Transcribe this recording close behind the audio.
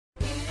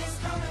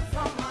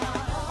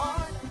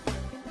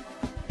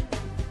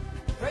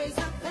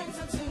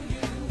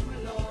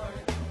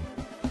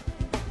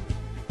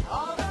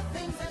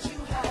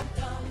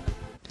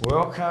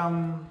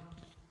Welcome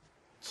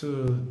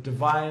to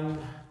Divine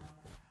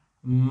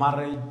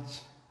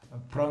Marriage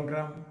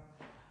Program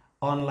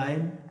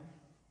online.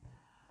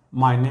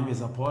 My name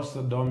is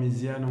Apostle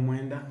Domiziano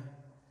Mwenda.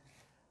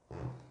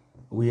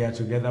 We are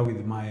together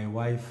with my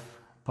wife,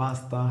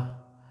 Pastor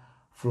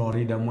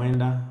Florida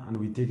Mwenda, and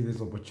we take this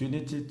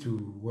opportunity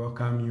to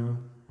welcome you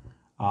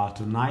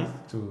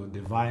tonight to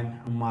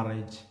Divine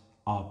Marriage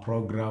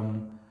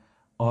Program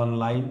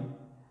online.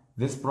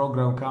 This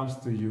program comes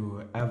to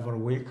you every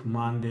week,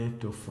 Monday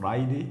to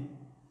Friday,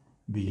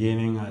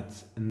 beginning at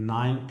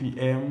 9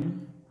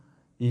 p.m.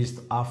 East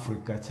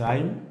Africa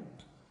time.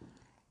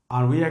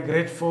 And we are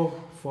grateful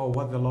for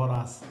what the Lord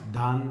has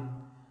done.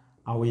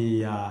 And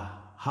we are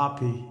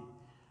happy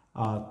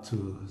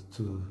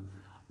to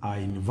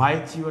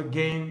invite you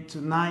again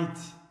tonight.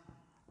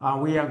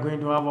 We are going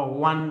to have a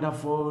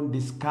wonderful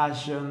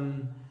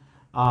discussion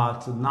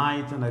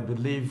tonight, and I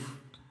believe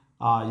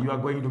you are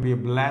going to be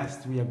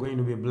blessed. We are going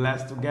to be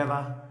blessed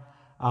together.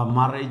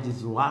 Marriage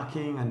is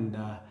working, and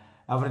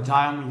every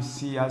time you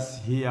see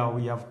us here,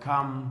 we have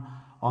come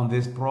on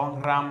this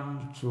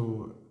program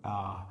to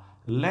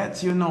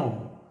let you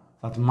know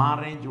that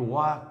marriage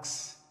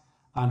works,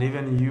 and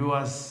even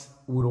yours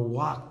will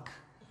work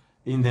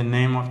in the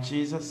name of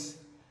Jesus.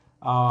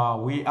 We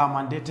are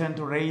mandated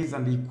to raise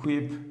and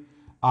equip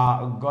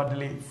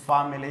godly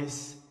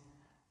families,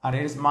 and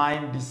it is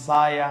my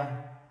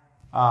desire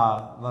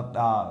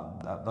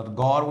that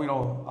God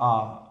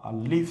will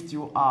lift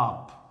you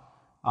up.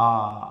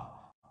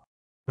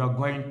 You are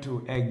going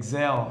to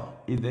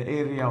excel in the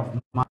area of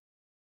marriage.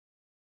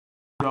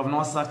 You have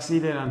not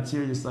succeeded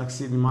until you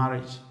succeed in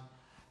marriage.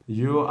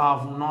 You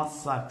have not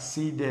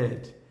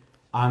succeeded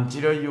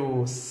until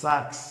you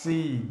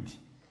succeed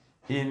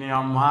in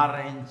your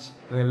marriage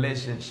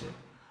relationship.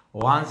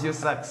 Once you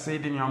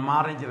succeed in your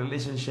marriage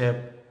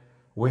relationship,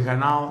 we can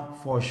now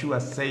for sure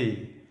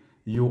say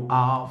you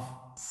have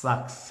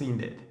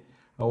succeeded.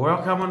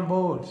 Welcome on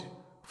board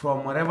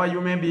from wherever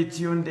you may be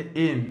tuned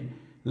in.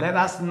 Let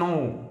us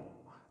know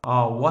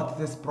what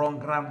this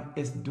program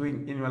is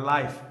doing in your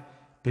life.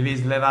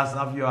 Please let us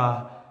have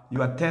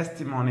your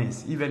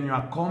testimonies, even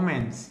your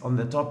comments on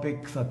the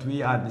topic that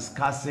we are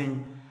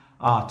discussing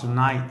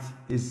tonight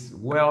is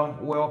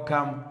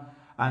welcome,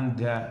 and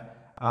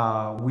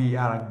we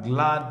are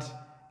glad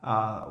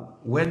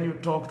when you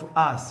talk to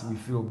us, we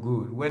feel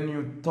good. When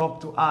you talk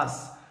to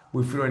us,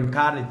 we feel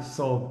encouraged.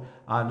 So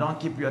don't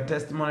keep your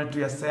testimony to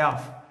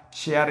yourself.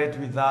 Share it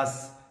with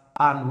us,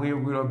 and we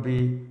will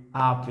be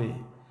happy.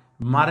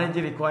 Marriage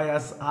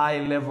requires high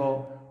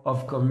level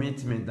of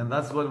commitment, and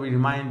that's what we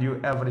remind you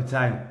every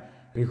time.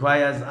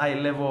 Requires high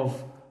level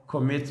of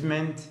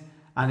commitment,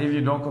 and if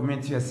you don't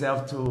commit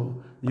yourself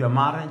to your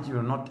marriage, you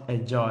will not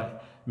enjoy.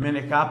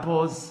 Many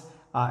couples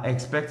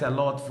expect a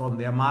lot from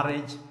their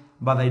marriage,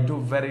 but they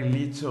do very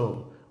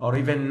little or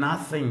even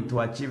nothing to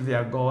achieve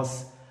their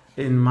goals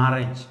in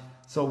marriage.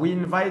 So we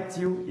invite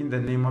you in the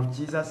name of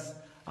Jesus.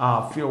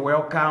 Feel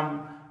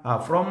welcome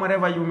from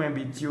wherever you may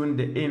be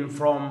tuned in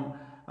from.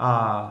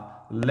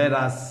 Let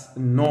us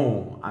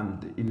know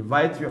and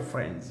invite your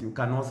friends. You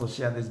can also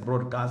share this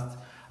broadcast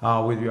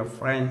with your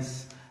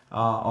friends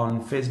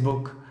on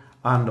Facebook,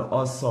 and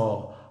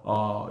also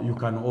you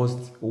can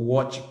host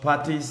watch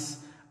parties,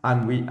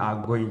 and we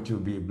are going to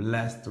be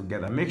blessed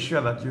together. Make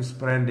sure that you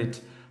spread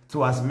it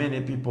to as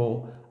many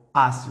people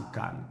as you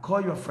can.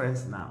 Call your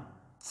friends now.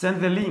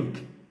 Send the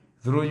link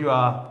through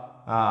your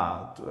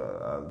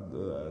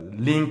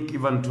link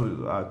even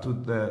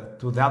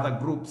to the other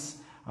groups.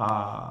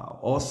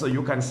 Also,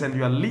 you can send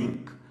your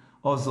link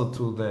also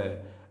to the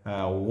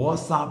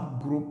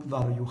WhatsApp group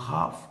that you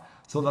have,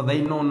 so that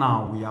they know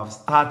now we have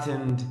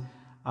started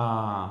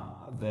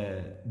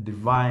the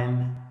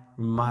Divine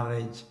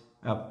Marriage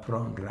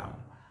Program,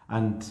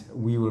 and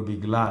we will be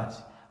glad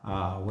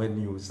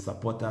when you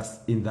support us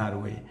in that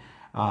way.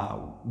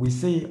 We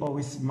say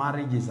always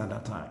marriage is an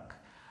attack,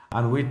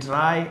 and we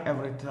try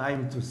every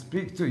time to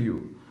speak to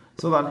you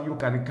so that you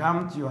can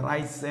come to your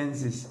right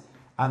senses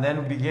and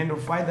then begin to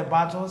fight the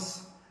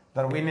battles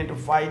that we need to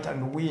fight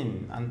and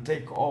win and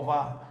take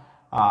over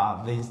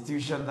the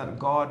institution that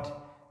God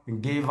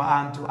gave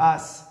unto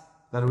us,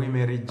 that we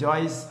may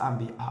rejoice and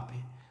be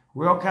happy.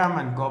 Welcome,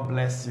 and God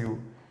bless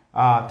you.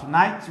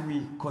 Tonight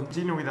we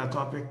continue with a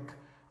topic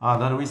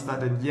that we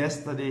started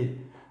yesterday,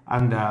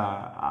 and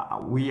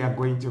we are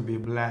going to be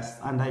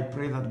blessed. And I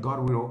pray that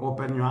God will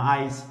open your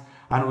eyes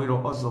and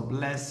will also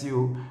bless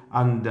you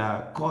and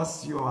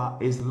cause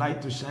His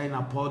light to shine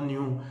upon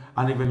you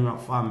and even your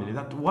family.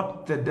 That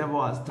what the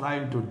devil is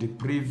trying to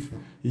deprive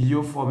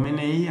you for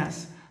many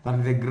years,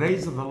 that the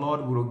grace of the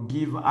Lord will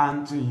give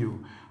unto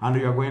you, and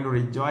you are going to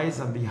rejoice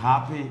and be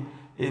happy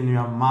in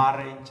your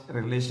marriage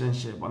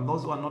relationship. And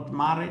those who are not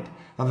married,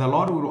 that the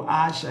Lord will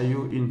usher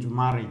you into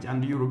marriage,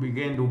 and you will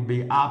begin to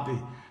be happy.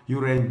 You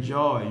will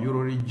enjoy, you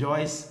will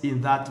rejoice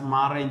in that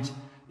marriage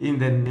in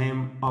the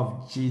name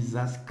of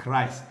Jesus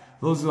Christ.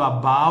 Those who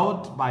are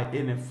bound by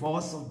any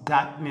force of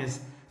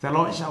darkness, the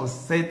Lord shall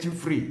set you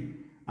free,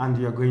 and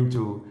you are going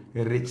to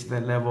reach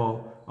the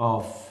level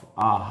of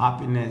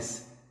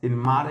happiness in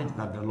marriage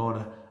that the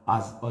Lord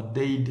has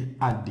ordained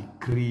and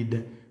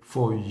decreed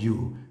for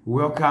you.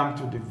 Welcome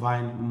to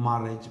Divine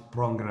Marriage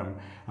Program,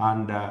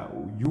 and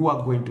you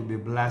are going to be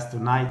blessed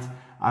tonight,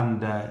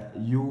 and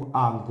you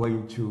are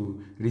going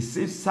to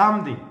receive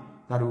something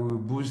that will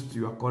boost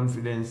your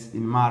confidence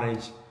in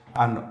marriage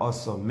and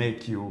also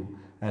make you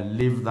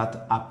live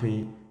that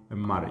happy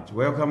marriage.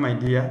 Welcome, my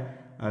dear,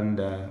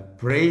 and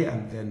pray,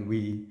 and then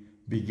we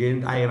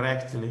begin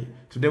directly.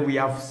 Today we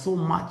have so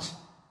much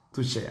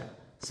to share,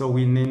 so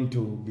we need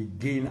to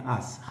begin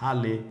as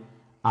early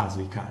as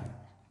we can.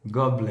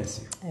 God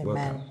bless you.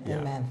 Amen.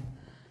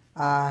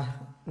 Amen.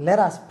 Let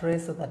us pray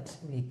so that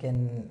we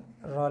can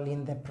roll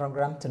in the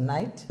program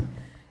tonight,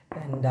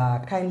 and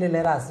kindly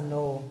let us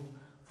know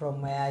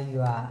from where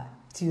you are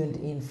tuned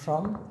in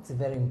from. It's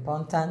very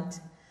important,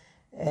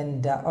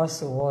 and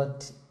also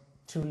what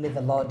truly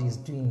the Lord is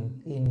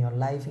doing in your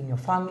life, in your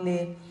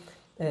family,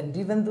 and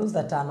even those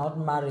that are not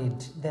married.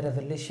 The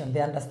revelation,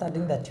 the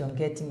understanding that you're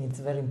getting, it's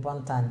very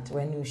important.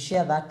 When you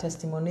share that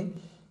testimony,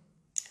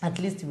 at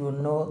least you will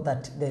know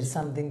that there's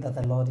something that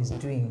the Lord is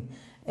doing,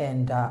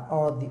 and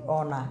all the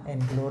honor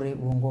and glory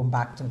will go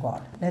back to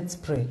God. Let's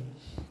pray.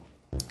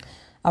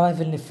 Our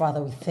Heavenly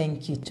Father, we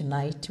thank you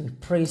tonight. We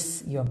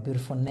praise your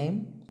beautiful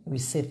name. We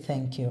say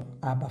thank you,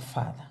 Abba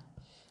Father.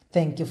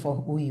 Thank you for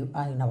who you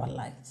are in our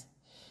lives.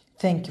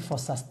 Thank you for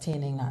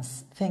sustaining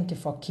us. Thank you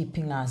for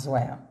keeping us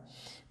well.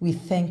 We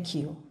thank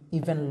you,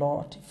 even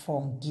Lord,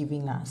 for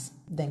giving us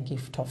the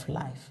gift of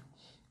life.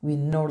 We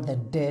know the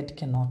dead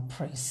cannot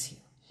praise you.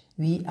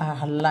 We are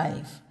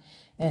alive,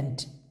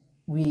 and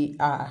we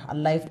are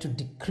alive to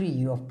decree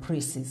your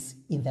praises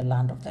in the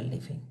land of the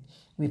living.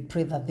 We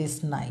pray that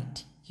this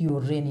night you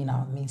reign in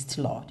our midst,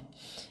 Lord.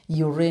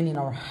 You reign in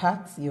our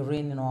hearts, you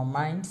reign in our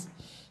minds,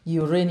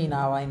 you reign in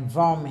our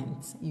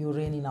environment, you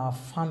reign in our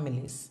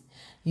families.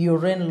 You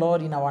reign,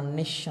 Lord, in our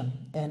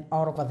nation and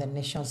all over the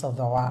nations of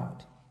the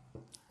world.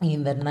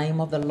 In the name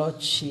of the Lord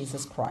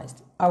Jesus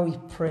Christ, I will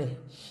pray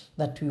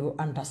that we will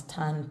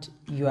understand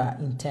your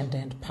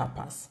intended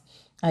purpose.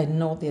 I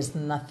know there's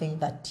nothing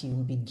that you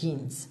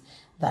begins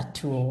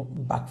that will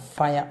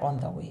backfire on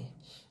the way.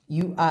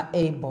 You are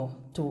able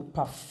to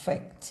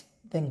perfect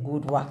the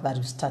good work that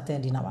you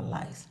started in our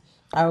lives.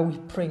 I will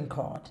pray,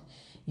 God,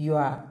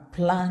 your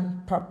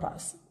plan,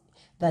 purpose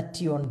that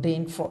you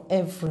ordained for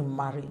every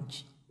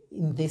marriage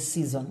in this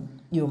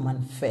season, you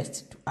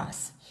manifest to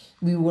us.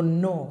 We will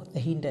know the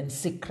hidden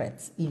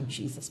secrets in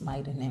Jesus'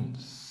 mighty name.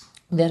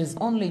 There is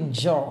only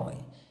joy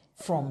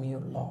from you,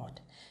 Lord.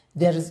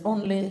 There is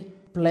only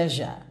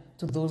pleasure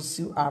to those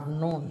who are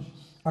known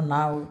on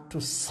how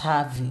to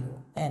serve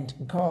you and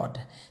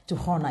God to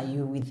honor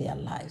you with their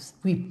lives.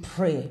 We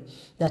pray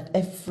that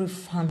every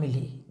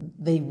family,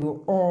 they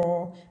will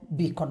all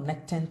be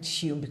connected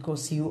to you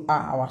because you are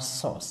our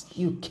source.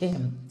 You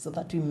came so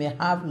that we may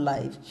have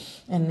life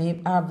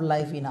and have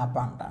life in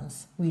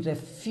abundance. We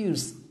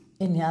refuse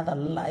any other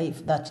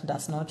life that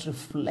does not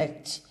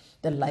reflect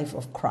the life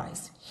of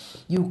Christ.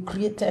 You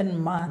created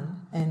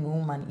man and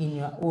woman in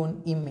your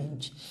own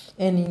image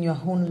and in your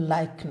own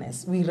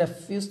likeness. We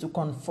refuse to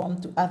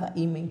conform to other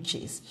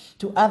images,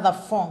 to other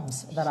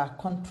forms that are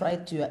contrary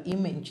to your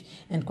image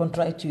and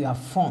contrary to your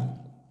form.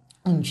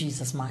 In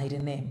Jesus' mighty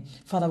name.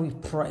 Father, we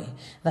pray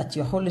that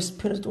your Holy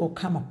Spirit will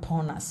come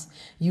upon us.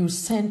 You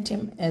sent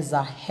him as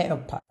a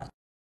helper.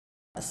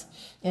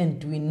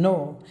 And we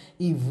know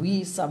if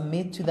we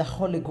submit to the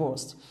Holy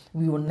Ghost,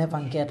 we will never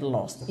get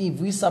lost. If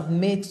we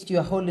submit to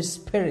your Holy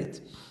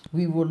Spirit,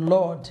 we will,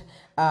 Lord,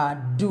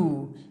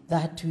 do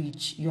that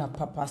which you have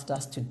purposed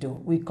us to do.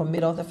 We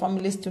commit all the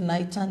families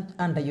tonight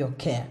under your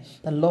care.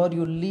 The Lord,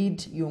 you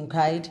lead, you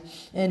guide,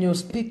 and you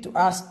speak to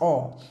us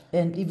all,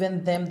 and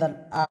even them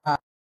that are.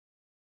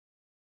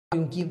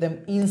 You give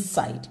them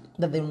insight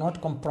that they will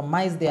not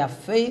compromise their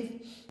faith,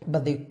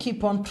 but they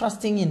keep on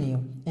trusting in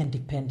you and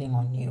depending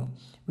on you.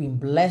 We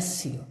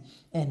bless you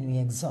and we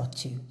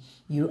exalt you.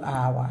 You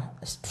are our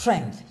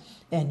strength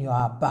and you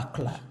are our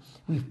buckler.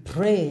 We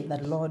pray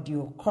that, Lord,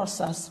 you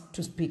cause us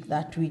to speak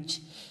that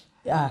which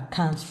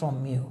comes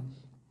from you.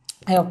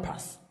 Help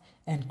us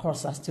and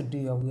cause us to do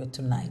your will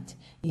tonight.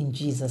 In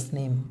Jesus'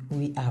 name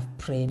we have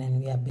prayed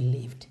and we have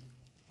believed.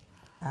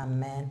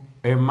 Amen.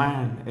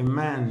 Amen.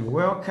 Amen.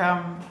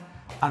 Welcome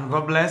and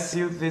God bless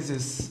you. This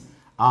is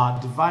our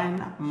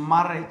Divine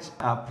Marriage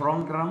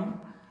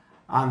program,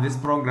 and this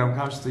program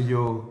comes to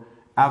you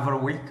every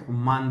week,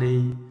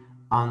 Monday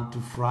and to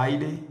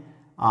Friday,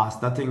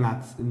 starting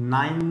at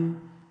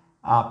 9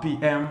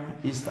 p.m.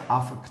 East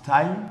Africa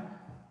time.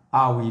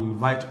 We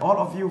invite all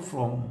of you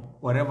from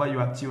wherever you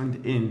are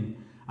tuned in,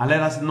 and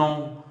let us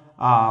know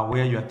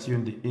where you are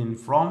tuned in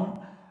from,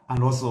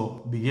 and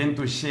also begin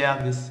to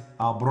share this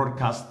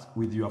broadcast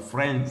with your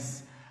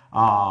friends.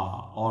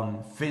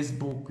 On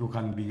Facebook, you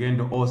can begin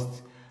to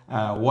host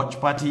watch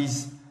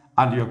parties,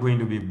 and you're going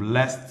to be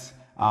blessed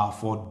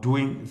for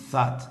doing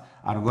that.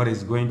 And God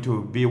is going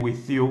to be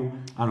with you,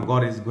 and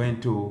God is going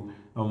to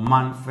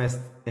manifest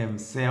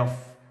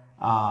himself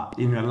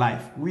in your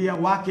life. We are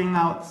working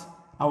out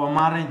our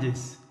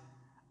marriages,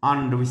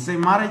 and we say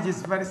marriage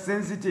is very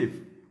sensitive.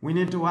 We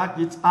need to work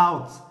it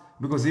out.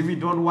 Because if we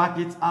don't work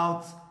it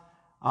out,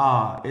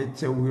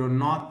 it will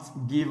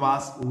not give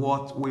us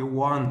what we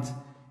want.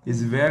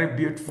 It's very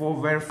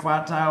beautiful, very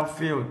fertile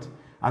field.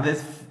 And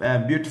this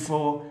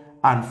beautiful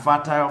and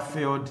fertile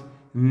field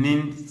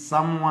needs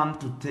someone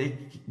to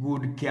take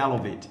good care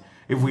of it.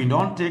 If we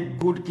don't take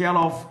good care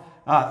of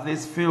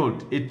this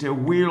field, it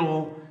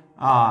will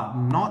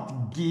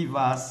not give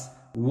us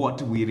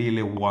what we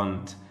really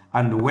want.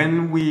 And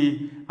when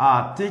we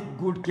take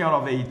good care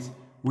of it,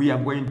 we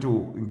are going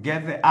to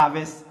get the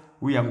harvest.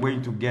 We are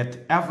going to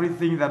get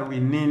everything that we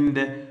need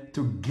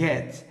to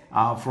get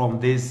from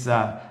this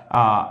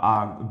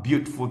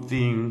beautiful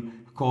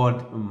thing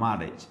called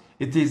marriage.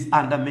 It is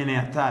under many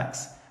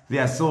attacks.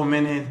 There are so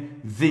many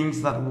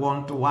things that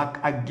want to work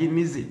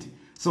against it.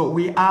 So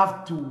we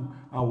have to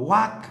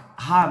work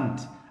hard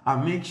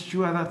and make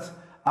sure that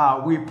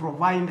we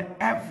provide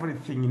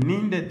everything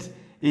needed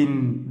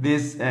in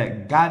this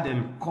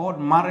garden called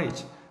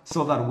marriage,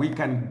 so that we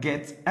can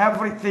get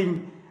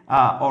everything,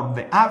 or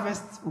the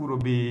harvest will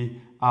be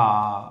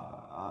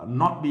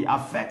not be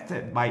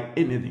affected by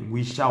anything.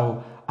 We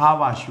shall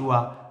have a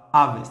sure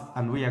harvest,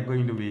 and we are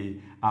going to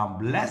be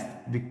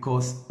blessed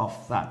because of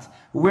that.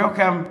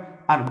 Welcome,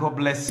 and God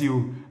bless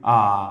you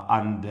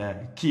and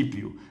keep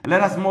you.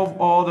 Let us move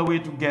all the way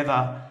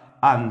together,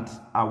 and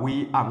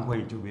we are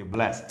going to be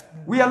blessed.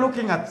 We are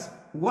looking at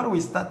what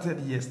we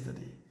started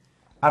yesterday,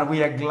 and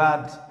we are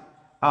glad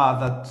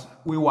that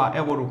we were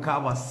able to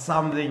cover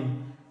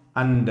something,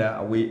 and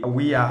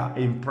we are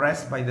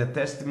impressed by the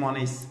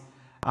testimonies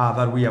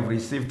that we have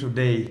received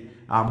today,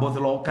 both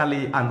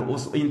locally and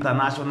also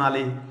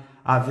internationally.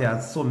 There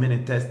are so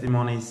many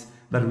testimonies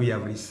that we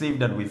have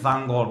received, and we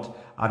thank God,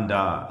 and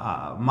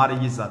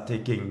marriages are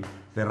taking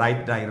the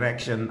right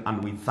direction,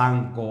 and we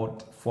thank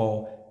God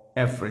for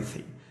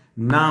everything.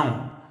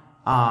 Now,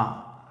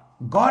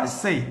 God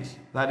said,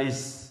 that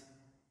is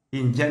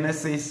in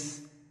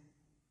Genesis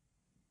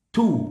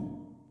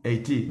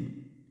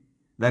 2:18,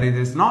 that it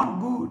is not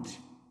good,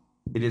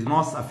 it is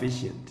not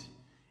sufficient,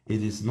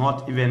 it is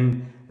not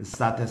even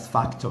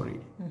satisfactory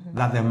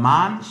that the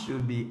man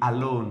should be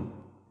alone.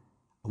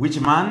 Which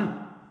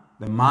man?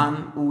 The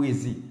man who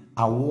is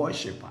a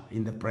worshiper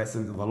in the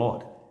presence of the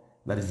Lord.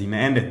 That is in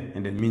Eden,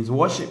 and it means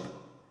worship.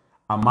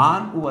 A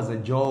man who has a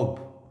job,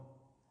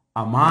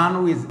 a man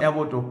who is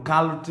able to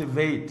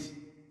cultivate,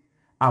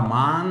 a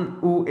man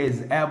who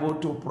is able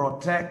to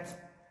protect,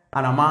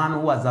 and a man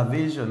who has a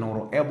vision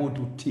or able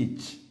to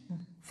teach.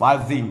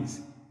 5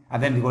 things.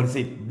 And then God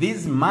said,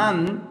 this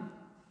man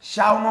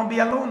shall not be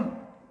alone.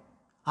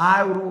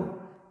 I will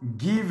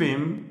give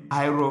him,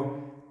 I will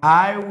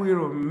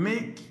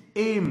make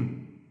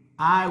him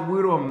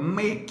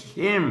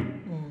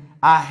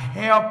a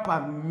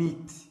helper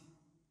meet,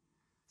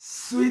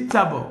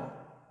 suitable,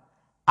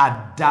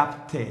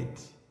 adapted,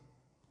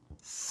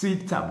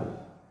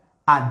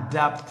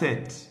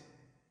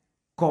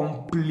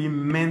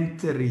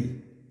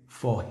 complementary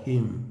for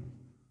him.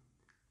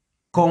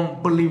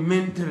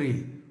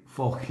 Complementary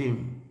for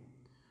him.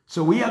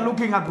 So we are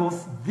looking at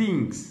those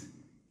things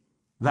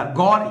that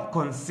God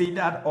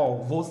considered,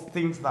 or those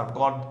things that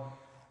God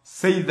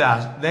said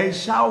that they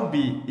shall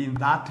be in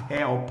that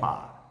helper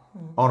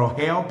or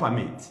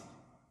helpermate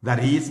that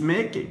he is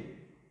making.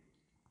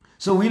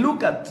 So we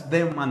look at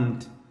them,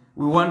 and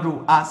we want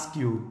to ask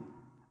you,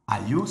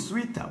 are you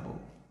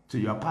suitable to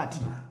your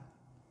partner?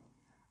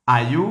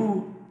 Are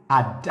you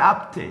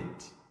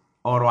adapted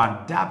or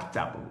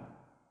adaptable?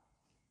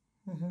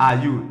 Are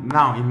you?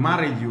 Now, in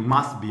marriage, you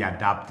must be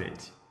adapted.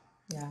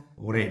 Yeah.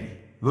 Already.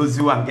 Those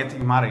who are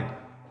getting married,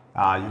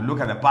 you look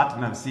at the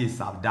partner and see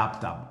it's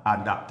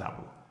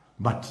adaptable.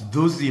 But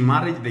those in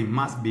marriage, they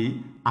must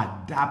be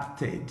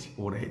adapted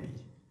already.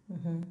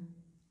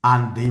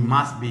 And they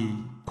must be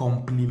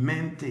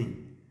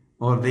complementing,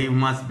 or they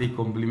must be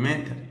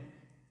complementary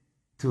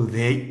to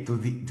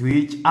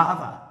each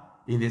other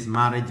in this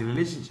marriage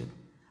relationship.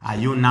 Are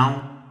you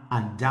now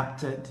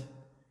adapted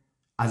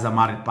as a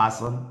married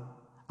person?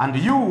 And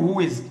you who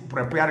is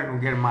preparing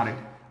to get married,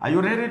 are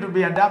you ready to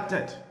be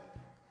adapted?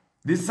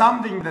 This is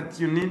something that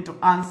you need to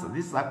answer.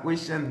 This is a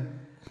question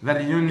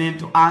that you need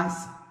to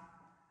answer.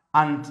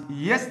 And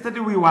yesterday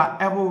we were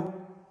able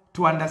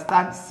to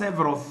understand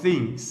several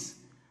things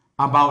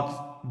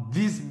about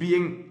this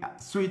being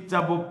a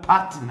suitable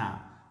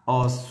partner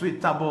or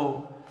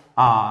suitable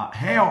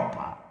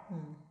helper.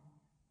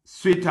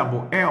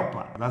 Suitable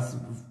helper. That's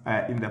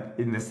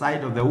in the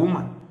side of the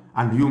woman.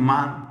 And you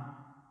man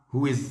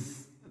who is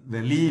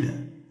the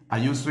leader, are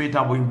you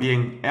suitable in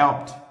being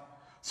helped?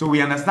 So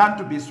we understand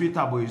to be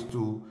suitable is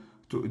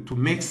to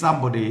make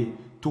somebody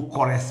to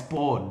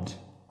correspond,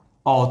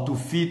 or to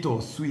fit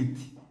or suit.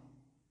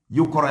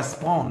 You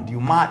correspond,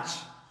 you match,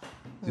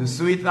 you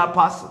suit that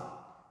person.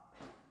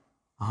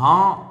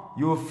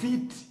 You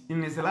fit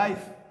in his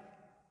life.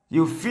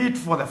 You fit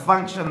for the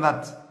function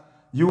that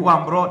you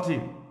are brought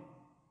in.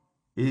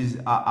 Is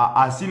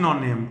a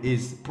synonym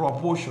is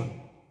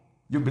proportion.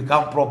 You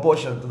become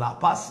proportion to that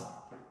person.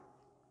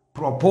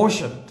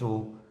 Proportion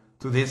to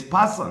this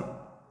person.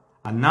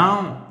 And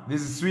now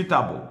this is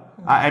suitable.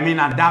 I mean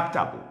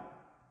adaptable.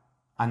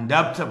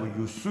 Adaptable,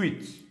 you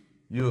switch.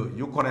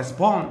 You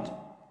correspond.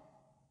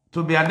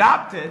 To be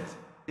adapted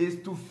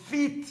is to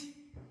fit.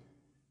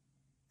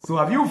 So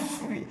have you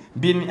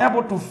been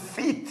able to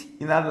fit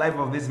in that life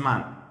of this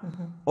man?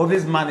 Or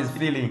this man is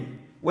feeling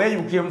where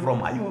you came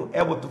from? Are you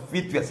able to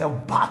fit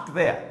yourself back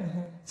there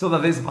so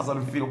that this person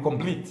will feel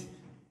complete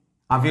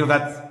and feel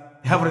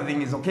that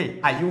everything is okay?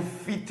 Are you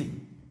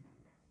fitting?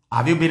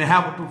 Have you been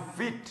able to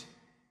fit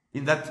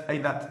in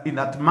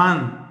that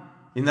man,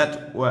 in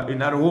that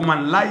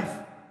woman life?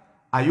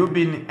 Are you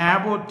being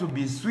able to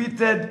be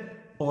suited,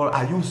 or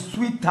are you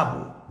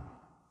suitable?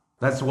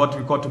 That's what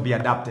we call to be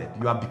adapted.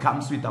 You have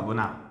become suitable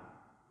now.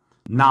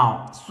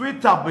 Now,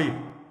 suitable,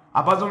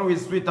 a person who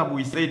is suitable,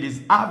 we said,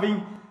 is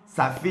having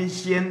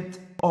sufficient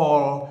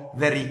or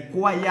the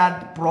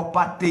required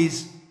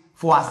properties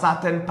for a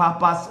certain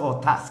purpose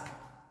or task.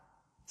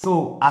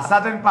 So, a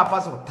certain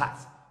purpose or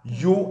task,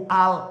 you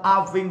are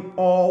having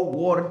all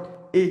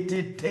what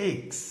it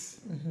takes.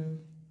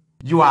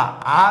 You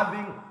are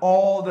having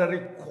all the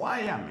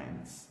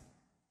requirements.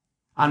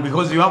 And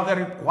because you have the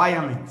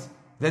requirements,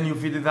 then you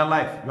fit in that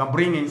life. You are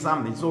bringing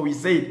something. So we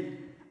said,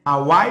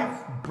 a wife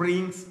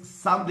brings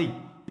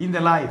something in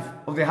the life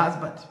of the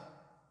husband.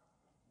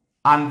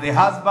 And the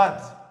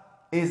husband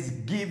is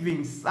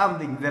giving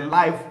something in the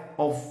life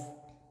of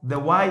the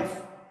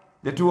wife.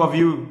 The two of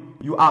you,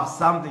 you have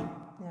something.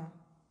 Yeah.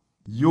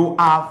 You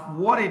have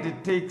what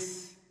it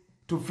takes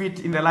to fit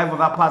in the life of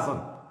that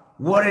person.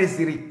 What is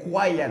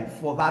required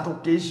for that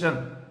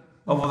occasion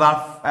or for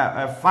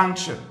that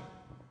function.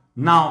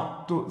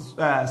 Now,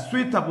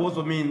 suitable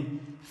also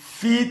means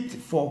fit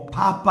for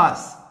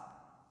purpose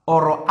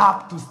or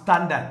up to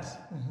standard.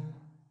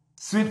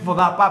 Suit for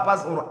that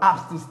purpose or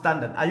up to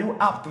standard. Are you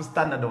up to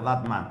standard of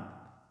that man?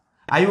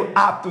 Are you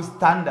up to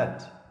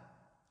standard?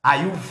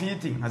 Are you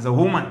fitting as a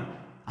woman?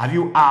 Have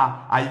you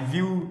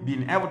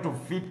been able to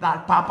fit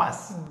that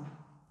purpose?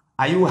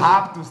 Are you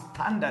up to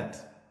standard?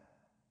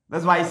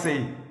 That's why I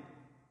say,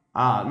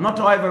 not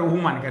every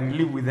woman can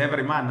live with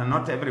every man, and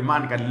not every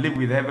man can live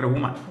with every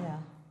woman. Yeah.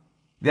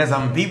 There are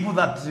some people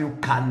that you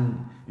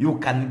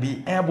can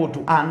be able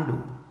to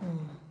handle.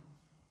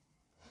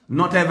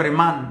 Not every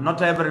man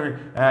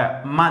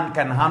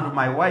can handle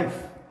my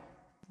wife.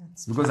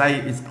 Because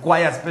it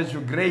requires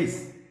special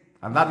grace.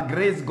 And that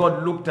grace,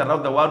 God looked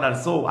around the world and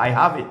saw, I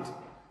have it.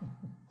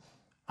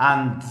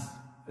 And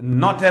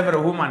not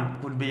every woman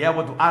could be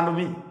able to handle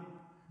me.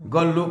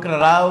 God looked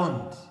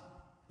around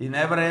in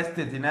every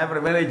estate, in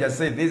every village, and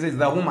said, this is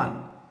the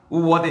woman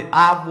who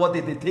have what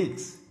it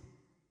takes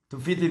to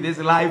fit in this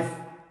life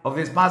of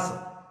this person.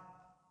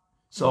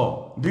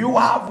 So, do you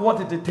have what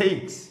it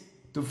takes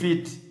to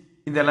fit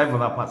in the life of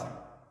that person?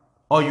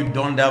 Or you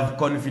don't have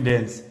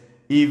confidence?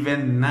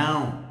 Even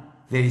now,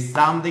 there is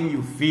something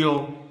you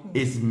feel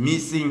is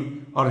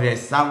missing, or there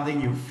is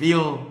something you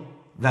feel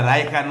that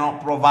I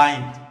cannot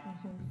provide.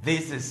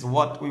 This is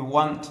what we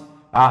want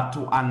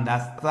to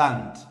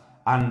understand,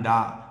 and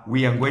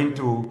we are going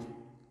to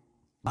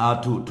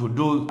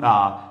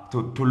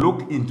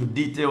look into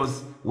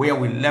details where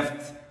we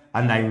left,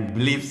 and I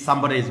believe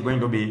somebody is going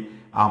to be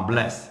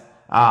blessed.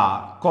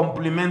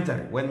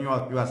 Complimentary. When you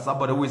are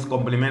somebody who is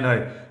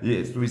complimentary,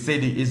 yes, we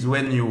said it is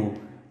when you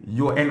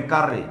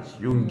encourage,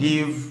 you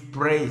give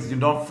praise, you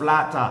don't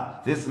flatter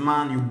this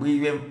man, you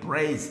give him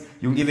praise,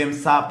 you give him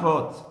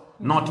support,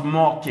 not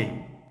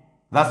mocking.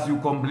 That's you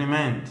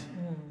compliment.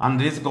 And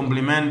this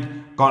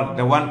compliment,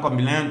 the one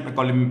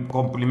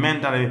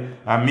complimentary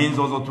means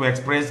also to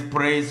express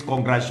praise,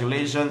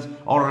 congratulations,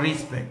 or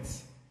respect.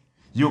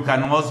 You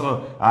can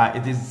also,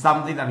 it is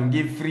something that you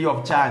give free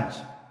of charge.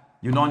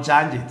 You don't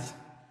charge it.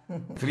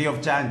 Free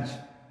of charge.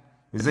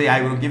 You say,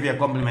 I will give you a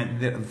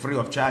compliment free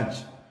of charge.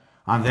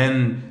 And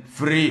then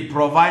free,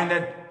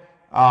 provided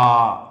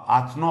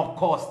at no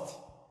cost.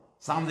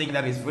 Something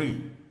that is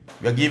free.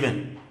 You're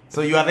given.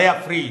 So you are there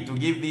free to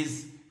give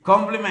these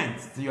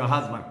compliments to your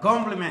husband,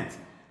 compliments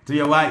to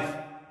your wife,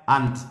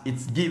 and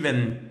it's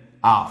given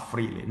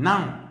freely.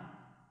 Now,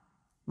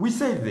 we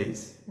say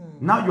this.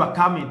 Now you are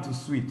coming to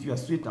sweet. You are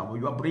suitable.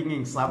 You are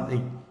bringing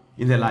something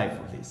in the life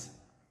of this.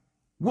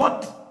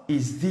 What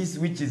is this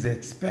which is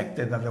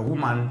expected that a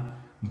woman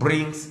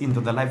brings into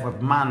the life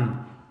of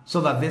man, so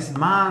that this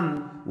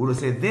man will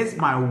say, this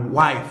my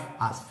wife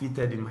has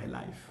fitted in my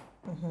life?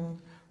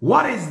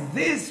 What is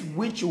this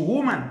which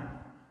woman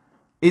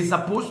is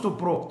supposed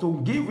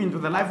to give into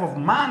the life of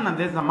man, and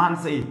then the man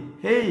say,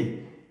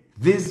 hey,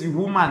 this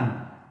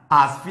woman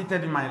has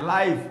fitted in my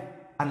life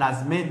and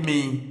has made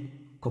me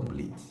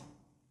complete?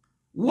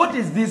 What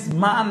is this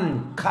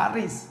man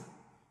carries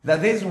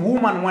that this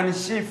woman, when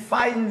she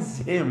finds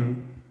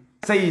him,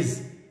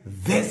 says,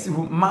 this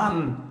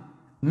man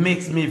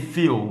makes me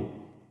feel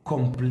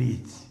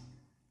complete?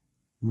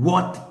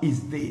 What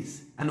is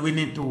this? And we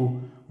need to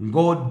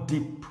go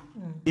deep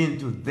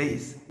into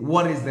this.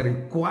 What is the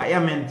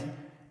requirement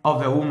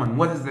of the woman?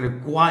 What is the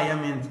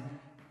requirement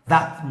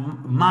that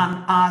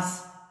man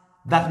has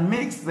that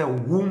makes the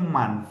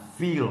woman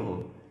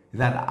feel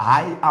that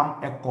I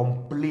am a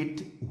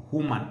complete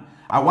woman.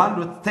 I want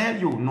to tell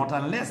you, not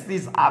unless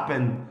this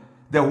happens,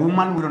 the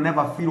woman will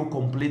never feel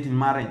complete in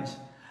marriage.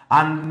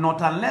 And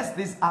not unless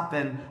this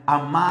happens,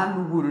 a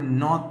man will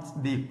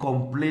not be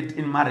complete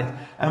in marriage.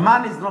 A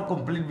man is not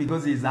complete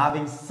because he's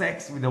having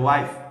sex with the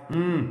wife.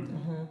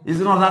 It's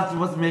not that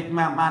supposed to make a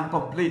man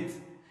complete.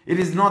 It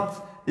is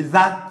not, is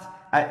that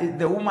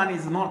the woman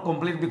is not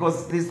complete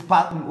because this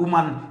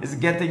woman is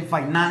getting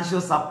financial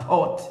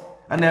support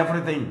and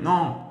everything.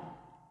 No.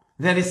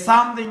 There is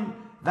something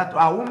that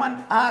a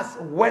woman has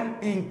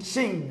when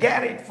she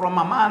gets it from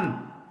a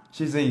man.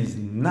 She says,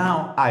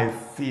 now I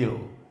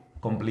feel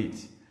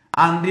complete.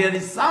 And there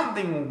is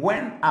something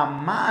when a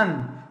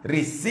man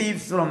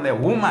receives from the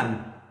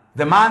woman,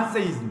 the man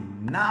says,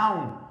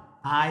 now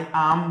I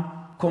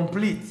am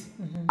complete.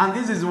 And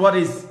this is what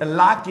is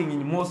lacking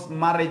in most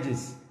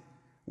marriages.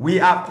 We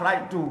have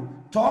tried to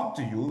talk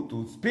to you,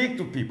 to speak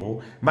to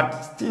people, but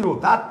still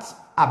that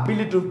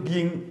ability of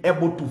being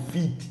able to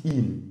fit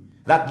in,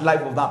 that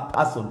life of that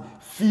person,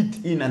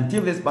 fit in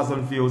until this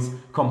person feels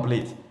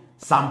complete.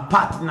 Some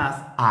partners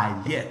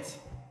are yet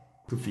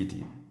to fit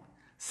in.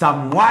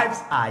 Some wives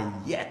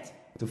are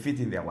yet to fit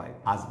in their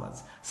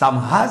husbands. Some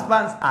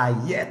husbands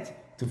are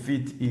yet to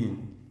fit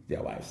in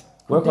their wives.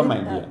 Welcome,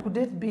 my dear. Could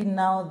it be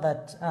now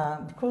that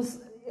because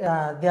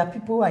there are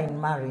people who are in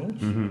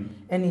marriage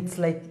and it's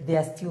like they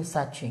are still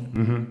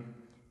searching.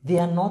 They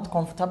are not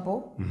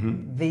comfortable.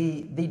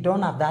 They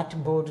don't have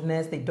that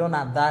boldness. They don't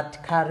have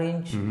that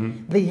courage.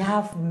 They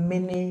have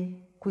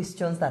many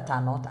questions that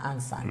are not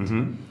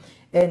answered.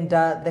 And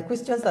the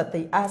questions that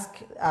they ask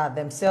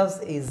themselves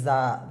is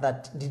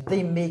that did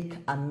they make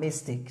a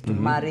mistake to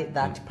marry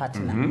that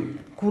partner?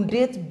 Could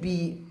it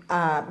be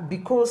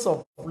because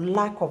of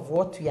lack of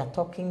what we are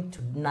talking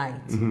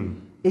tonight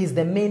is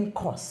the main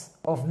cause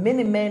of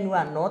many men who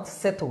are not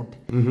settled?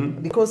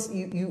 Because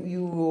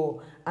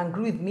you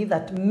agree with me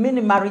that many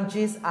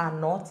marriages are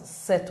not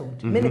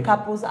settled. Many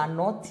couples are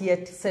not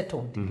yet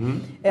settled.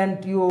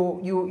 And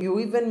you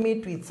even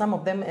meet with some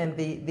of them and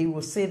they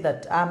will say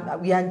that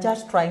we are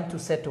just trying to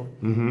settle.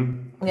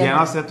 They are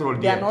not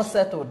settled They yet. are not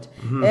settled.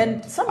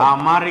 And some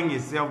marrying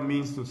itself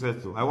means to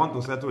settle. I want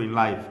to settle in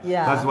life.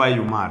 Yeah. That's why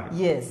you marry.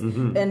 Yes.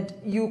 And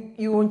you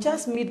will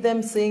just meet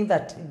them saying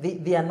that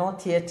they are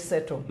not yet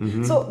settled.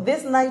 So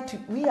this night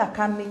we are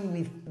coming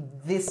with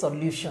this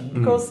solution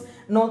because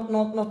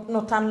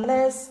not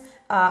unless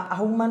a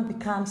woman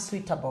becomes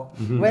suitable.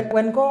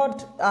 When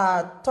God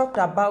talked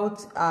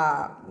about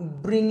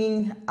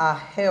bringing a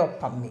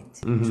helpermate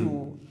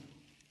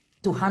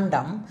to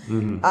Handam,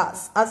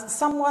 as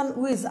someone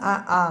who is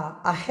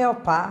a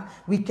helper,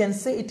 we can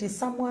say it is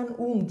someone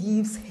who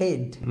gives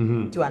head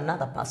to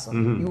another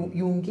person.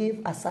 You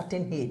give a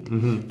certain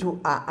head to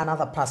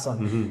another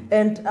person.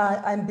 And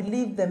I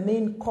believe the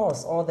main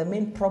cause or the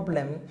main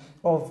problem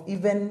of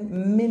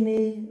even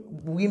many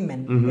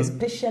women,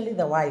 especially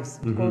the wives,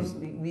 because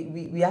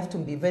we have to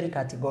be very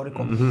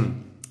categorical,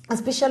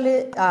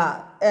 especially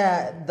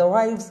the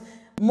wives.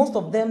 Most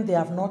of them, they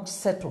have not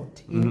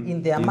settled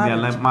in their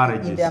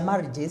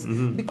marriages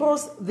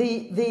because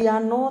they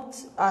are not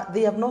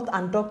they have not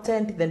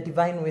adopted the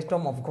divine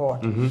wisdom of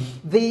God.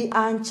 They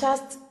are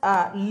just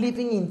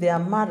living in their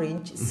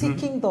marriage,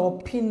 seeking the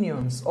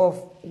opinions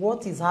of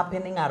what is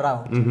happening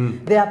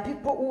around. There are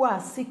people who are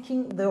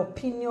seeking the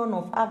opinion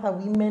of other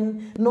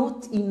women,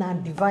 not in a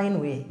divine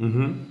way.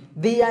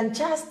 They are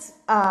just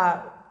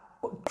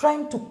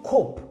trying to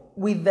cope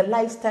with the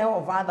lifestyle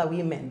of other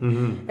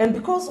women. And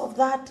because of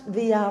that,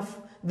 they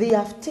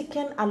have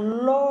taken a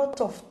lot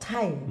of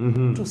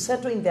time to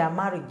settle in their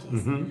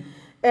marriages.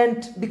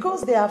 And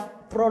because they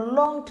have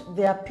prolonged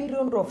their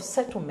period of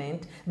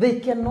settlement, they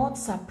cannot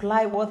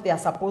supply what they are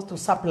supposed to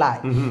supply.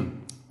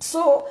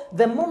 So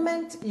the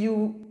moment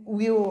you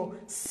will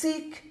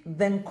seek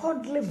the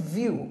godly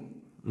view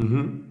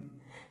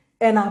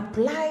and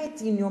apply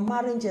it in your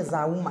marriage as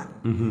a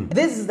woman,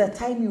 this is the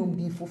time you will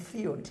be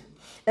fulfilled.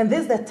 And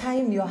this is the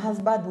time your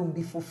husband will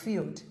be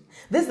fulfilled.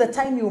 This is the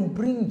time you will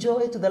bring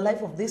joy to the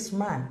life of this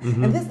man.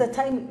 And this is the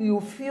time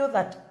you feel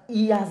that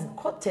he has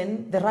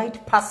gotten the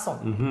right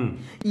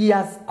person. He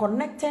has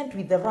connected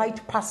with the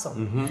right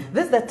person.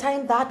 This is the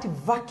time that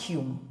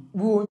vacuum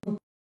will,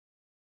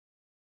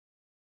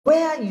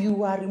 where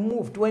you are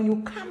removed, when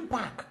you come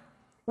back.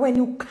 When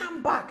you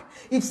come back,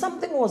 if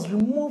something was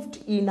removed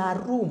in a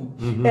room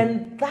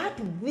and that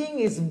thing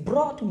is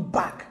brought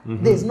back,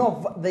 there's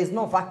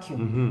no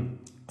vacuum.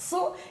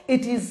 So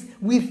it is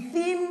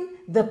within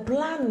the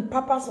plan and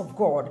purpose of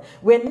God.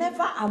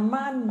 Whenever a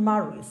man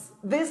marries,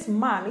 this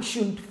man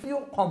should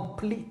feel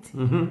complete.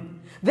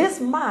 This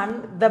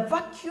man, the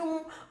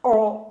vacuum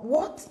or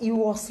what he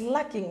was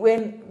lacking,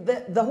 when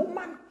the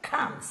woman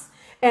comes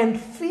and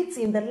fits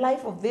in the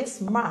life of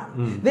this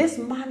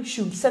man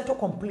should settle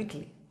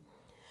completely.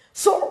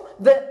 So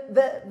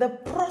the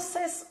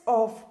process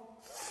of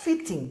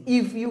fitting,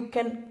 if you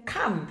can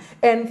come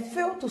and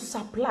fail to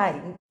supply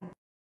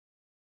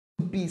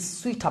be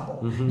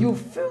suitable. You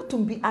fail to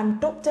be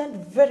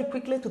adopted very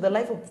quickly to the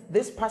life of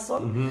this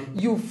person.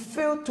 You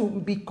fail to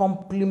be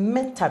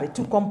complementary,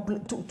 to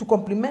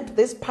complement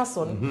this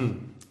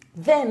person.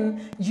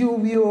 Then you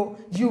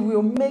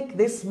will make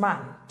this man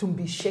to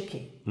be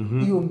shaky.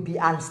 You will be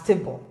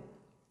unstable.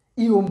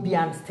 You will be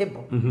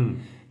unstable.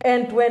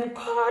 And when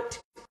God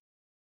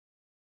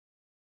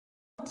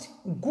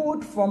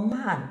good for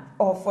man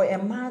or for a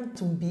man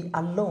to be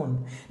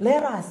alone,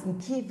 let us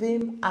give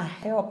him a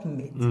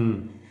helpmate.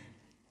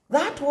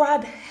 That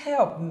word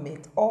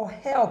helpmate or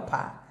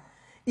helper,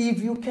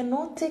 if you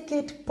cannot take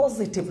it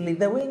positively,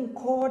 the way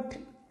God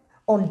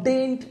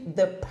ordained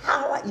the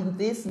power in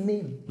this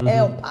name,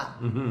 helper,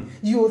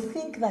 you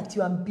think that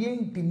you are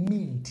being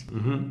demeaned.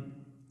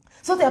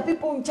 So there are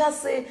people who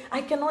just say,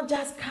 I cannot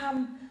just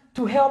come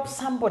to help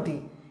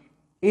somebody.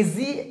 Is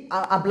he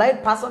a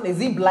blind person? Is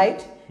he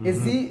blind?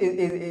 Is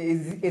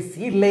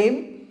he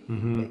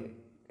lame?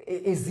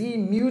 Is he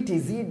mute?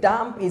 Is he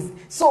dumb?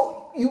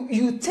 So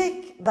you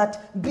take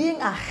that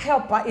being a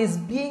helper is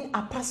being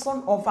a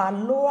person of a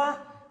lower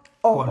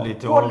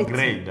quality or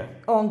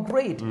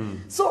grade.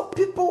 So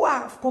people who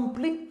are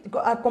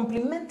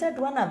complemented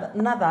one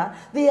another.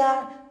 They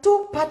are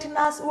two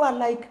partners who are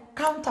like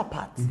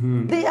counterparts.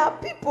 They are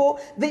people,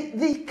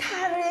 they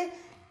carry,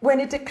 when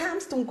it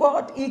comes to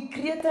God, He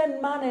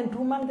created man and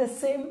woman the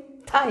same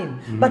time.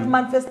 But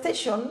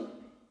manifestation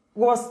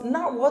was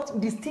now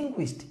what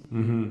distinguished.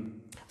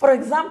 For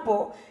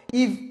example,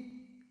 if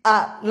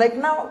like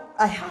now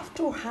I have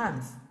two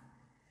hands,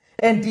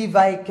 and if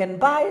I can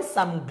buy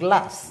some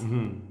gloves,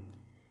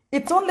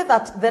 it's only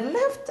that the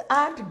left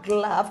hand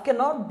glove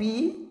cannot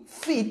be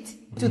fit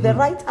to the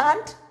right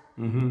hand.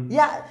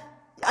 Yeah,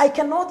 I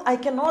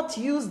cannot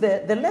use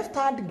the left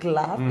hand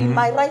glove in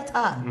my right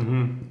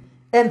hand.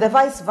 And the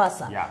vice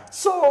versa. Yeah.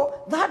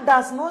 So that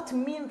does not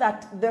mean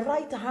that the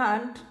right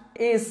hand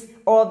is,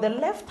 or the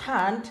left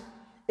hand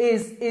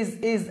is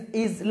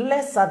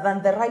lesser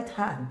than the right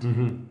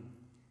hand.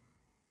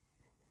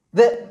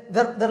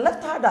 The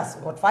left hand has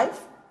got five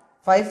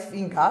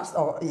fingers,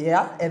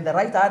 and the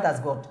right hand has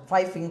got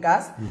 5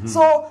 fingers.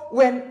 So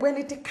when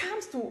it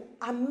comes to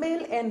a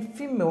male and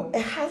female,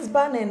 a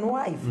husband and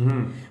wife,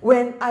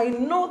 when I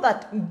know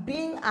that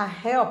being a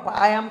helper,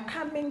 I am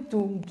coming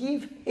to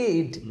give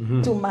aid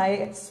to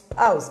my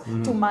spouse,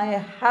 to my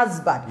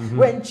husband.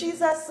 When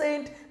Jesus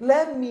said,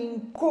 let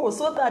me go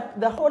so that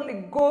the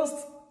Holy Ghost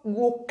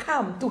will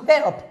come to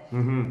help.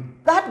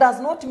 That does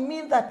not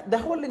mean that the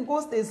Holy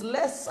Ghost is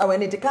less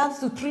when it comes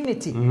to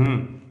Trinity.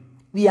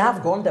 We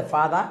have God the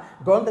Father,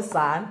 God the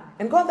Son,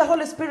 and God the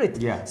Holy Spirit.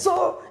 Yeah.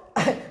 So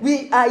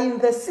we are in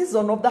the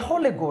season of the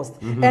Holy Ghost.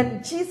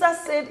 And Jesus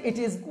said, it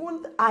is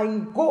good I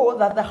go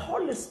that the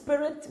Holy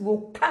Spirit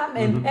will come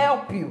and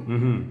help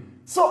you.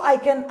 So I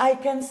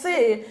can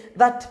say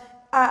that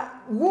a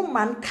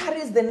woman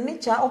carries the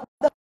nature of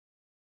the.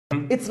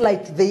 It's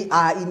like they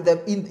are in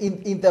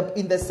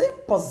the same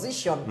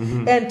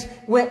position. And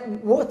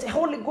what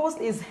Holy Ghost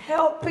is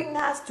helping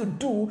us to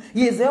do,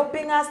 He is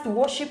helping us to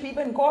worship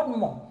even God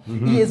more.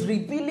 He is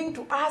revealing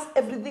to us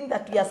everything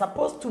that we are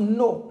supposed to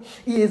know.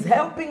 He is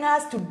helping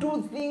us to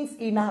do things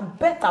in a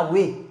better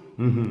way.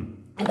 And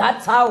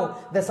that's how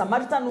the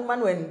Samaritan woman,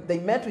 when they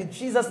met with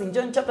Jesus in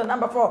John chapter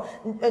number 4,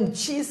 and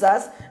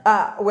Jesus,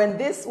 when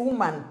this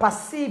woman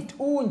perceived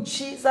who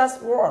Jesus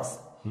was,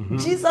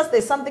 Jesus,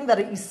 there's something that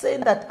is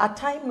saying that a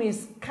time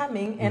is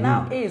coming, and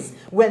now is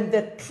when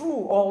the true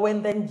or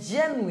when the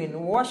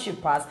genuine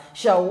worshippers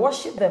shall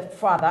worship the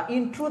Father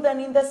in truth and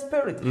in the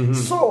Spirit.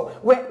 So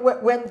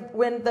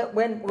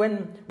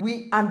when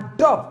we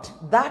adopt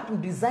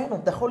that design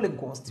of the Holy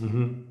Ghost,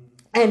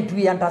 and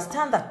we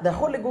understand that the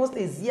Holy Ghost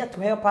is here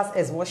to help us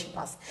as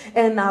worshippers.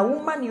 And a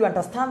woman, you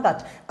understand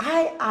that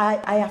I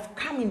have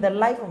come in the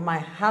life of my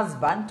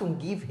husband to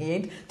give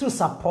aid, to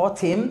support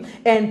him,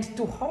 and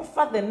to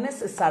offer the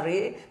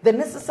necessary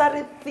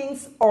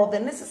things or the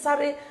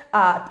necessary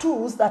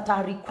tools that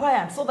are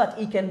required so that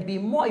it can be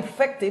more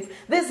effective.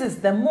 This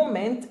is the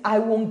moment I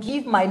won't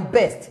give my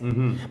best.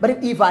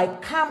 But if I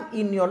come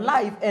in your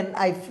life and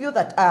I feel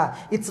that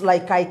it's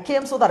like I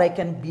came so that I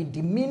can be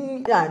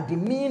demeaned,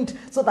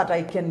 so that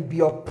I can be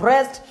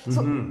oppressed.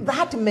 So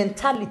that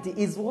mentality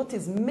is what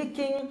is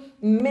making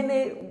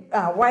many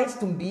wives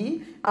to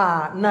be,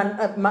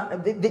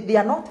 they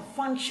are not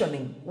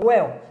functioning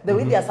well the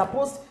way they are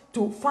supposed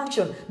to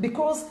function,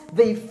 because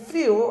they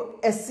feel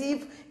as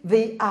if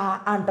they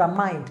are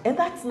undermined. And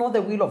that's not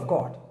the will of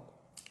God.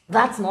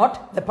 That's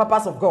not the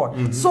purpose of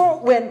God. So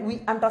when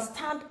we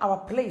understand our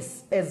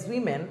place as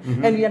women,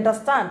 and we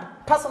understand,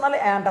 personally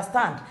I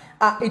understand,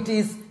 it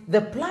is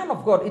the plan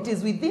of God, it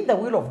is within the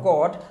will of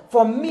God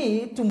for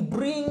me to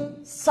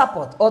bring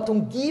support or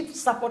to give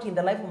support in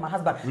the life of my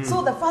husband.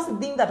 So the first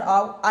thing that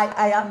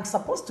I am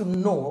supposed to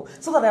know,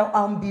 so that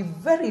I'll be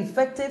very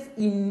effective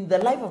in the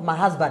life of my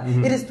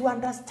husband, it is to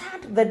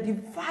understand the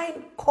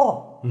divine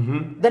core,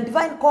 the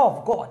divine core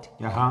of God.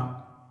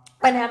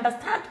 When I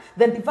understand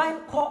the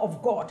divine core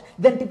of God,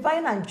 the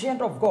divine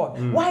agenda of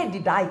God, why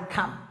did I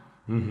come?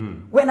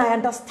 When I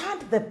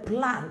understand the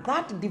plan,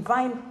 that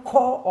divine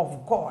core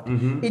of God,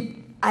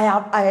 I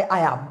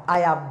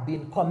have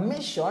been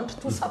commissioned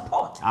to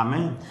support.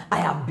 Amen. I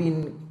have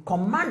been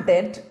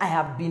commanded, I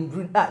have been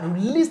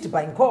released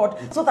by God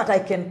so that I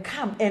can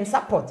come and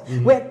support.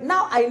 Well,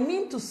 now I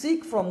need to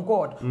seek from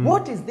God.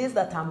 What is this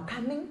that I'm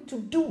coming to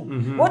do?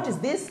 What is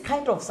this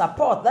kind of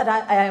support that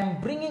I am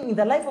bringing in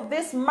the life of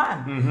this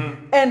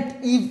man? And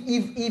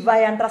if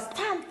I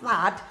understand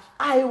that,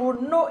 I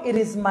will know it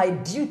is my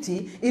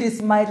duty, it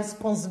is my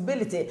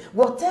responsibility.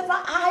 Whatever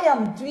I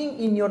am doing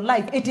in your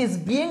life, it is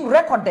being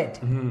recorded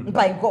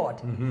by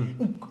God.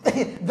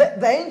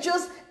 The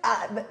angels,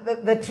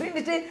 the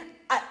Trinity,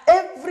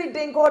 every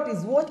day God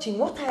is watching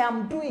what I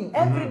am doing.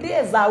 Every day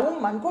as a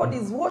woman, God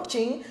is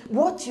watching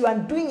what you are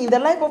doing in the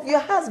life of your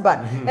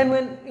husband. And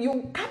when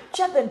you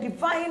capture the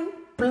divine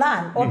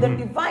plan or the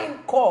divine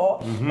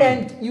core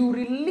and you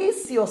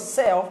release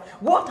yourself,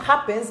 what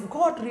happens?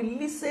 God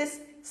releases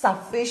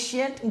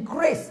sufficient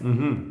grace.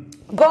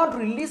 God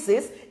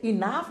releases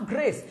enough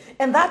grace,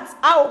 and that's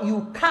how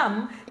you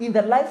come in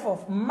the life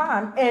of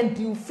man and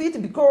you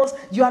fit, because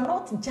you are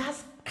not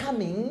just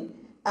coming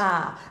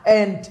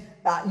and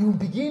you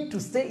begin to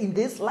stay in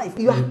this life.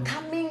 You are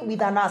coming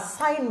with an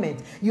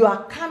assignment. You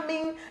are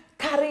coming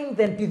carrying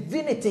the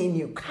divinity in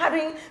you,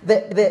 carrying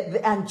the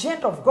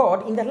agenda of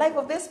God in the life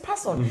of this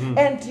person.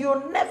 And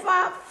you'll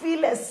never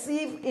feel as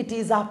if it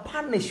is a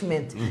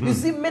punishment. You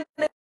see, many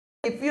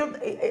feel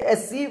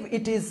as if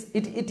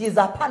it is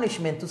a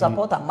punishment to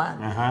support a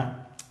man.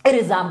 It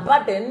is a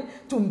burden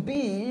to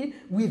be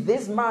with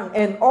this man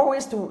and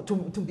always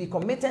to be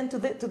committed to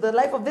the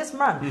life of this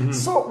man.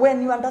 So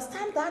when you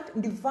understand that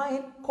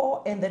divine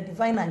core and the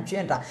divine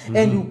agenda,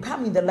 and you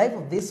come in the life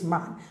of this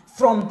man,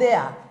 from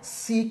there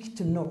seek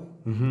to know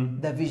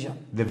the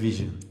vision. The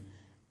vision.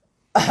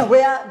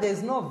 Where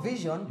there's no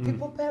vision,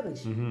 people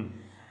perish.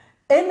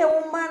 Any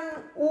woman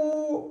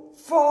who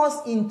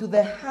falls into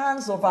the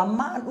hands of a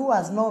man who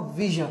has no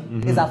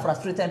vision is a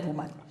frustrated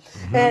woman.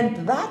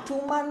 And that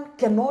woman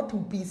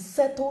cannot be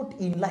settled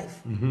in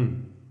life.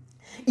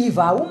 If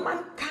a woman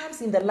comes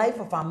in the life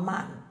of a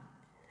man,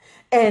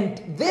 and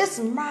this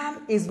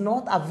man is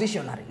not a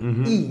visionary,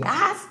 he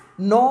has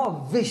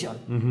no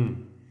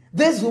vision,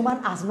 this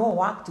woman has no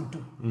work to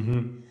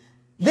do.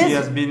 She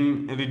has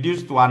been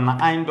reduced to an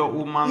idle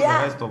woman the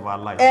rest of her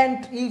life.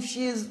 And if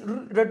she is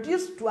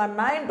reduced to an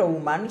idle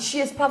woman, she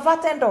is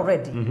perverted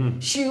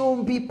already. She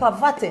will be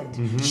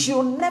perverted. She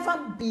will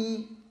never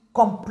be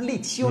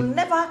complete. She will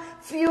never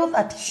feel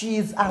that she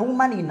is a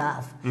woman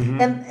enough.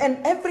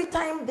 And every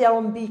time there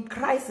will be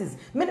crisis.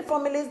 Many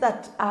families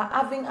that are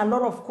having a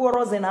lot of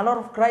quarrels and a lot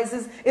of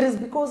crisis, it is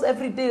because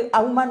every day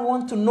a woman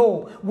wants to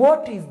know,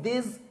 what is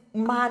this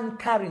man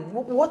carrying?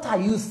 What are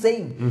you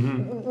saying?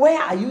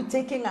 Where are you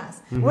taking us?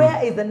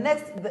 Where is the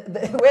next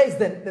where is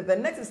the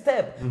next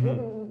step?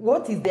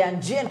 What is the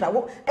agenda?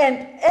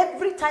 And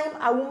every time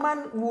a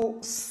woman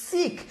will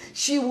seek,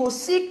 she will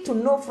seek to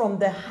know from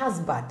the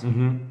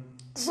husband,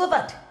 so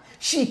that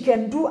she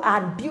can do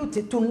her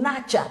duty to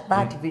nurture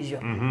that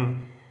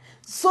vision,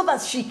 so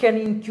that she can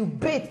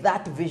incubate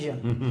that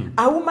vision.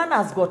 A woman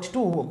has got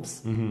two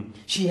homes.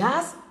 She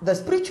has the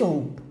spiritual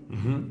home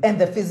and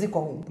the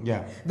physical home.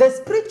 The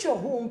spiritual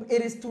home,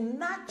 it is to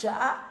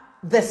nurture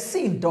the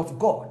seed of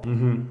God.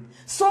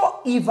 So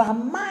if a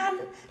man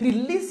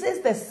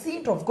releases the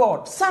seed of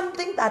God,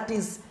 something that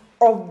is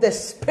of the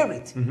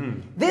spirit,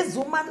 this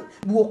woman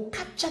will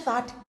capture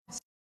that,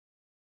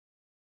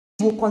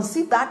 will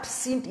conceive that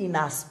seed in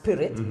her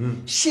spirit.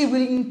 She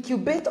will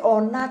incubate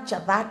or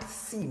nurture that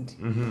seed,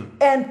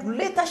 and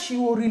later she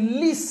will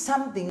release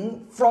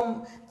something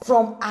from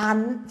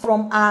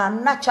our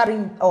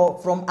nurturing, or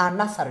from our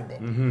nursery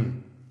there.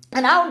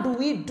 And how do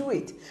we do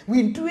it?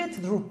 We do it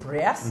through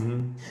prayers.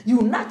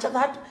 You nurture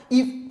that.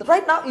 If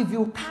right now, if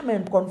you come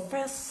and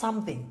confess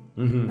something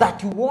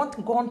that you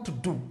want God to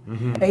do,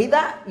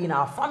 either in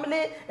our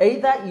family,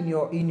 either in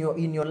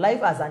your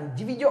life as an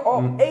individual,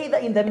 or either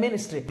in the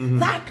ministry,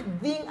 that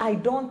thing, I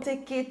don't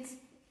take it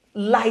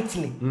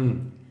lightly.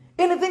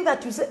 Anything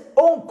that you say,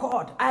 oh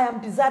God, I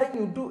am desiring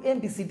you do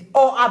MBCD,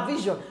 or a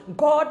vision,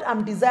 God,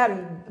 I'm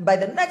desiring by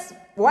the next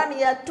 1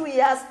 year, 2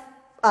 years,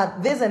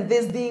 this and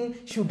this thing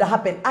should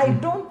happen. I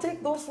don't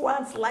take those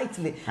words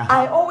lightly.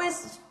 I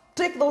always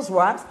take those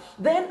words,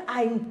 then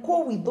I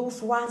go with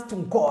those words to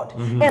God,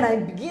 and I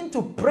begin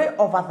to pray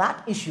over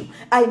that issue.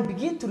 I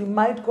begin to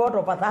remind God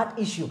over that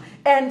issue.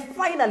 And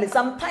finally,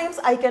 sometimes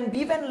I can be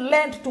even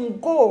led to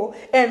go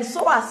and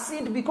sow a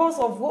seed because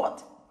of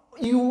what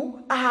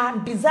you are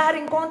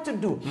desiring God to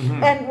do.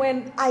 And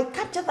when I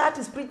capture that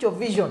spiritual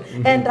vision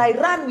and I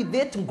run with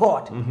it to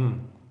God,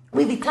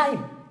 with the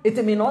time,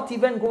 it may not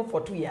even go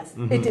for 2 years.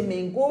 It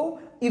may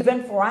go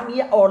even for 1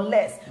 year or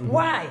less.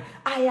 Why?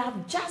 I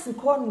have just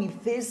gone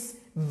with this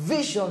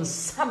vision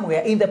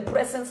somewhere in the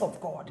presence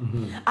of God.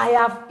 I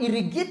have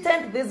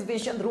irrigated this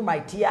vision through my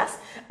tears.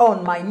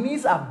 On my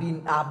knees, I've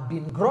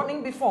been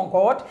groaning before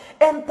God,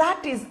 and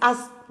that is as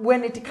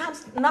when it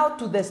comes now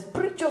to the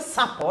spiritual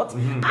support,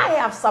 I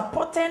have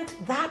supported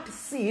that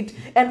seed,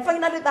 and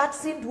finally that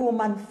seed will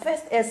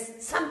manifest as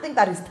something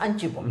that is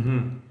tangible.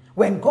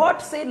 When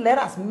God said, let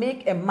us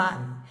make a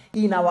man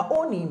in our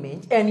own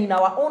image and in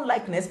our own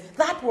likeness,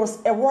 that was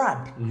a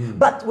word.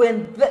 But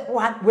when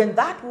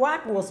that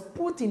word was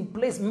put in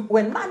place,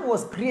 when man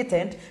was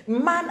created,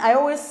 man, I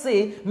always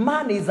say,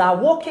 man is a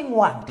walking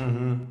word.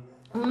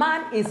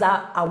 Man is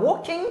a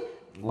walking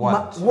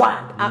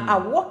word, a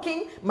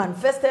walking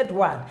manifested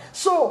word.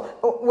 So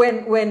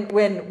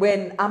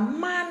when a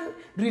man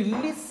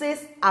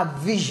releases a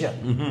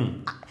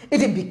vision,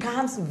 it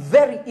becomes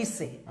very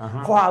easy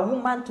for a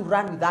woman to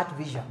run with that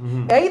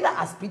vision. Either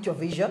a spiritual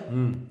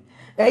vision,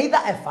 either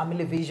a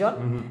family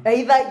vision,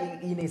 either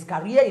in his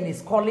career, in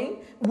his calling,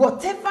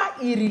 whatever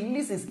he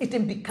releases,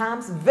 it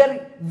becomes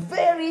very,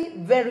 very,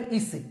 very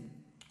easy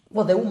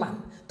for the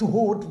woman to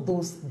hold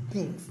those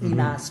things in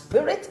her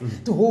spirit,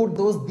 to hold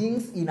those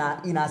things in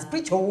her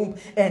spiritual womb.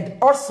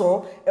 And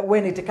also,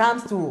 when it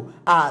comes to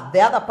the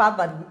other part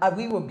that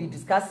we will be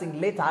discussing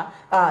later,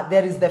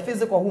 there is the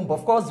physical womb.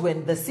 Of course,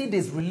 when the seed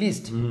is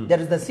released, there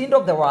is the seed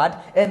of the word,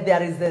 and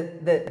there is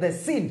the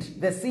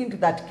seed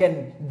that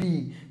can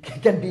be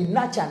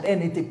nurtured,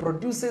 and it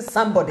produces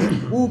somebody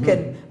who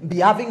can be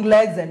having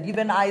legs and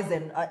even eyes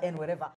and whatever.